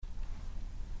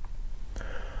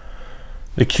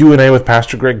The Q&A with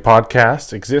Pastor Greg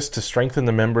podcast exists to strengthen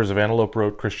the members of Antelope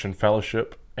Road Christian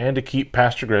Fellowship and to keep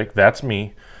Pastor Greg, that's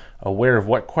me, aware of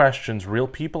what questions real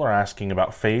people are asking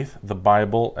about faith, the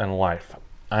Bible, and life.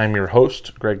 I'm your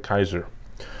host, Greg Kaiser.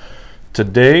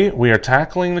 Today, we are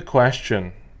tackling the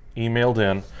question emailed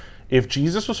in, if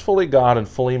Jesus was fully God and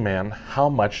fully man, how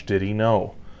much did he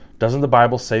know? Doesn't the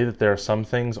Bible say that there are some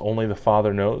things only the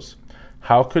Father knows?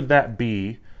 How could that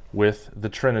be with the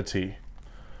Trinity?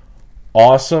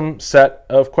 Awesome set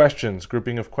of questions,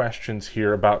 grouping of questions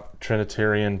here about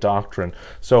Trinitarian doctrine.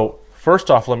 So first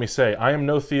off, let me say, I am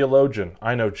no theologian.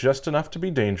 I know just enough to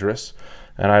be dangerous,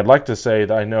 and I'd like to say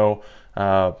that I know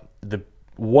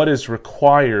what is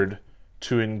required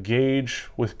to engage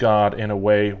with God in a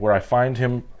way where I find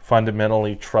him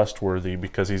fundamentally trustworthy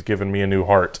because he's given me a new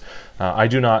heart. I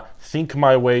do not think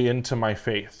my way into my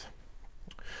faith.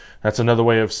 That's another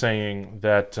way of saying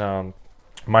that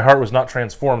my heart was not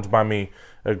transformed by me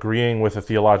agreeing with a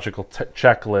theological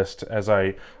checklist as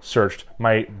I searched.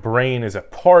 My brain is a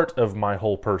part of my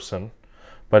whole person,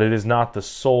 but it is not the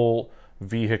sole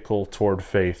vehicle toward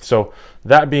faith. So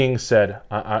that being said,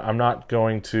 I'm not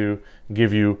going to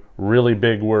give you really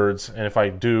big words, and if I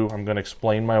do, I'm going to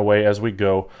explain my way as we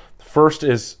go. First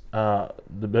is, as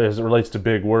it relates to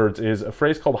big words, is a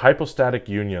phrase called hypostatic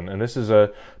union, and this is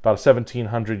about a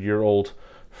 1700-year-old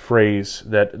phrase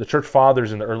that the church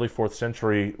fathers in the early 4th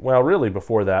century, well, really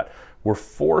before that, were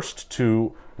forced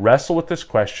to wrestle with this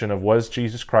question of was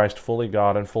Jesus Christ fully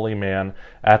God and fully man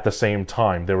at the same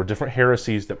time. There were different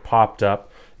heresies that popped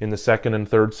up in the 2nd and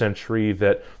 3rd century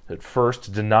that at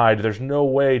first denied there's no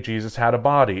way Jesus had a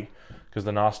body, because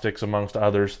the Gnostics, amongst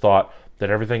others, thought that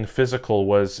everything physical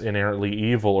was inherently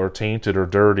evil or tainted or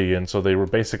dirty, and so they were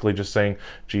basically just saying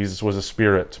Jesus was a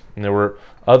spirit. And there were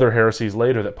other heresies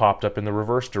later that popped up in the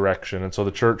reverse direction, and so the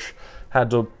church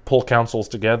had to pull councils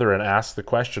together and ask the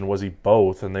question, was he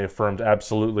both? And they affirmed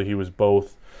absolutely he was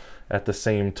both at the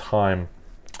same time.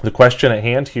 The question at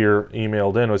hand here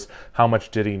emailed in was, how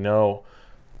much did he know?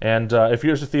 And if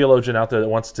there's a theologian out there that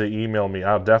wants to email me,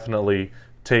 I'll definitely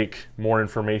take more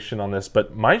information on this.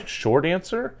 But my short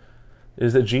answer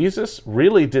is that Jesus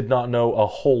really did not know a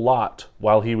whole lot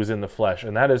while he was in the flesh.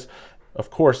 And that is,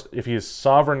 of course, if he is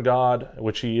sovereign God,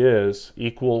 which he is,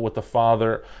 equal with the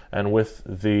Father and with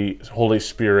the Holy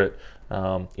Spirit,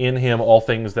 in him all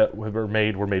things that were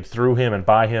made through him and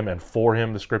by him and for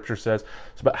him, the Scripture says.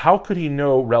 But how could he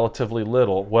know relatively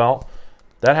little? Well,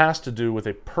 that has to do with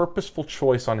a purposeful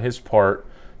choice on his part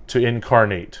to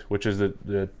incarnate, which is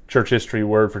the church history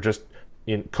word for just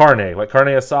incarnate, like carne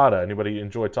asada. Anybody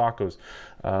enjoy tacos?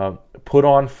 Put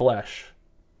on flesh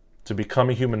to become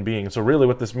a human being. So really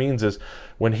what this means is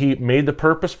when he made the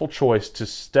purposeful choice to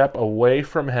step away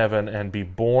from heaven and be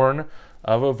born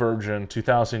of a virgin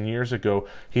 2,000 years ago,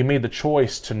 he made the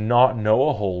choice to not know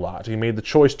a whole lot. He made the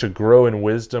choice to grow in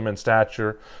wisdom and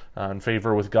stature and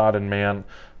favor with God and man.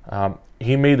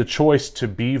 He made the choice to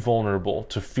be vulnerable,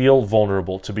 to feel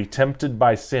vulnerable, to be tempted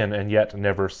by sin and yet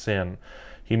never sin.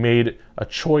 He made a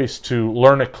choice to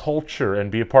learn a culture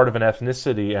and be a part of an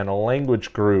ethnicity and a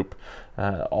language group.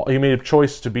 He made a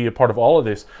choice to be a part of all of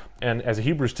this. And as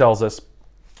Hebrews tells us,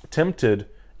 tempted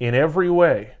in every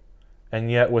way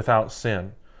and yet without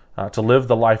sin. To live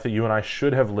the life that you and I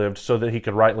should have lived so that he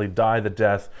could rightly die the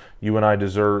death you and I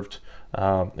deserved.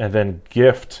 And then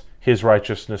gift his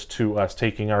righteousness to us,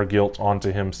 taking our guilt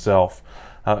onto himself.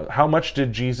 How much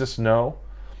did Jesus know?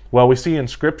 Well, we see in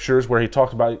scriptures where he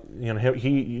talked about, you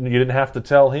didn't have to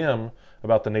tell him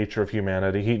about the nature of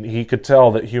humanity. He could tell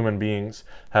that human beings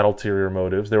had ulterior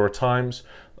motives. There were times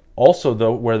also,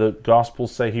 though, where the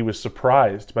Gospels say he was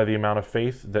surprised by the amount of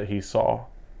faith that he saw.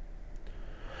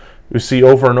 We see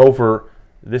over and over,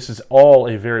 this is all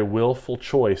a very willful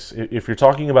choice. If you're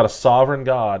talking about a sovereign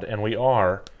God, and we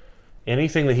are,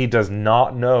 anything that he does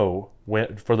not know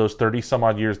for those 30 some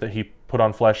odd years that he put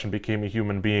on flesh and became a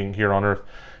human being here on earth,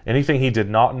 anything he did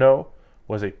not know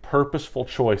was a purposeful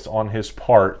choice on his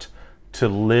part to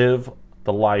live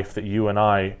the life that you and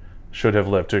I should have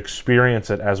lived, to experience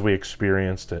it as we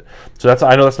experienced it. So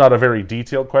I know that's not a very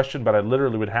detailed question, but I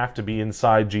literally would have to be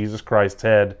inside Jesus Christ's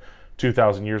head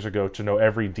 2,000 years ago to know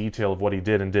every detail of what he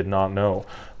did and did not know.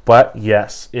 But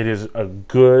yes, it is a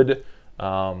good,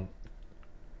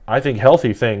 I think,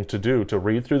 healthy thing to do, to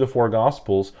read through the four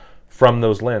Gospels from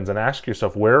those lenses and ask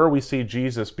yourself, where do we see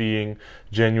Jesus being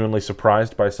genuinely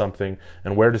surprised by something,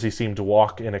 and where does he seem to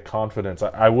walk in a confidence?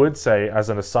 I would say, as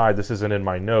an aside, this isn't in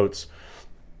my notes,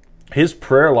 his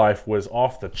prayer life was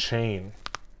off the chain.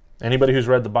 Anybody who's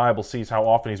read the Bible sees how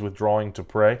often he's withdrawing to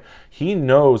pray. He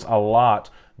knows a lot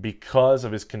because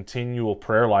of his continual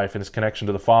prayer life and his connection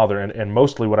to the Father. And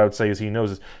mostly what I would say is he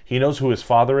knows who his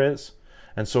Father is,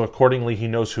 and so accordingly he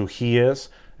knows who he is,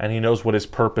 and he knows what his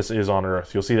purpose is on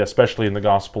earth. You'll see that especially in the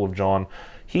Gospel of John.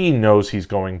 He knows he's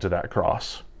going to that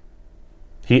cross.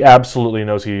 He absolutely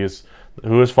knows who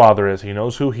his Father is. He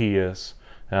knows who he is.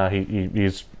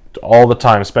 He's all the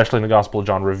time, especially in the Gospel of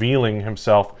John, revealing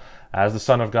himself as the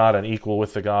Son of God and equal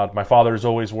with the God. My Father is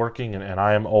always working, and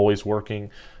I am always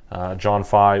working. John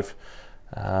 5.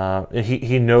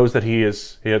 He knows that he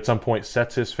at some point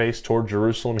sets his face toward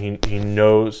Jerusalem. He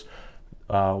knows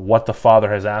what the Father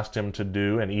has asked him to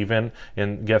do, and even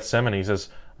in Gethsemane he says,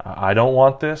 I don't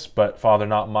want this, but Father,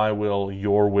 not my will,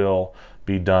 your will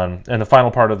be done. And the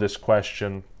final part of this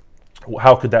question,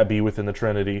 how could that be within the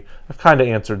Trinity? I've kind of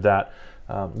answered that.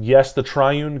 Yes, the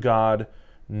triune God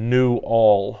knew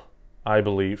all, I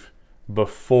believe,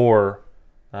 before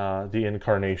the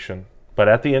incarnation. But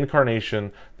at the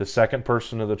incarnation, the second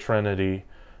person of the Trinity,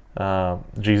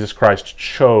 Jesus Christ,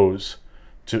 chose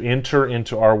to enter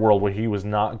into our world where he was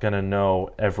not going to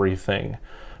know everything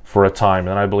for a time.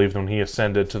 And I believe when he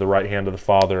ascended to the right hand of the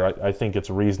Father, I think it's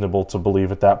reasonable to believe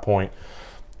at that point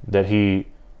that he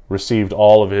received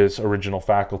all of his original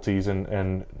faculties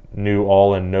and knew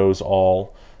all and knows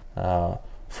all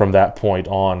from that point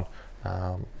on.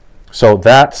 So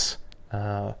that's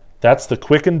the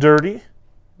quick and dirty,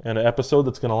 and an episode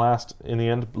that's going to last, in the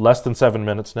end, less than 7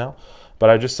 minutes now. But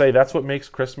I just say that's what makes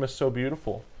Christmas so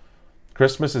beautiful.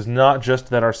 Christmas is not just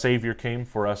that our Savior came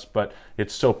for us, but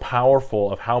it's so powerful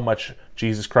of how much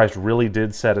Jesus Christ really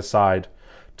did set aside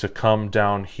to come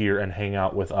down here and hang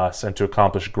out with us and to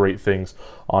accomplish great things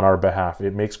on our behalf.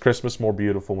 It makes Christmas more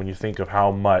beautiful when you think of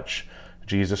how much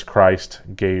Jesus Christ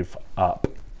gave up.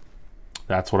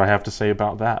 That's what I have to say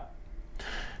about that.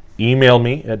 Email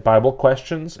me at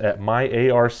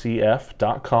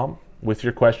biblequestions@myarcf.com with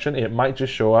your question. It might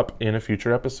just show up in a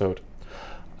future episode.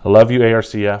 I love you,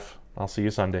 ARCF. I'll see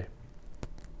you Sunday.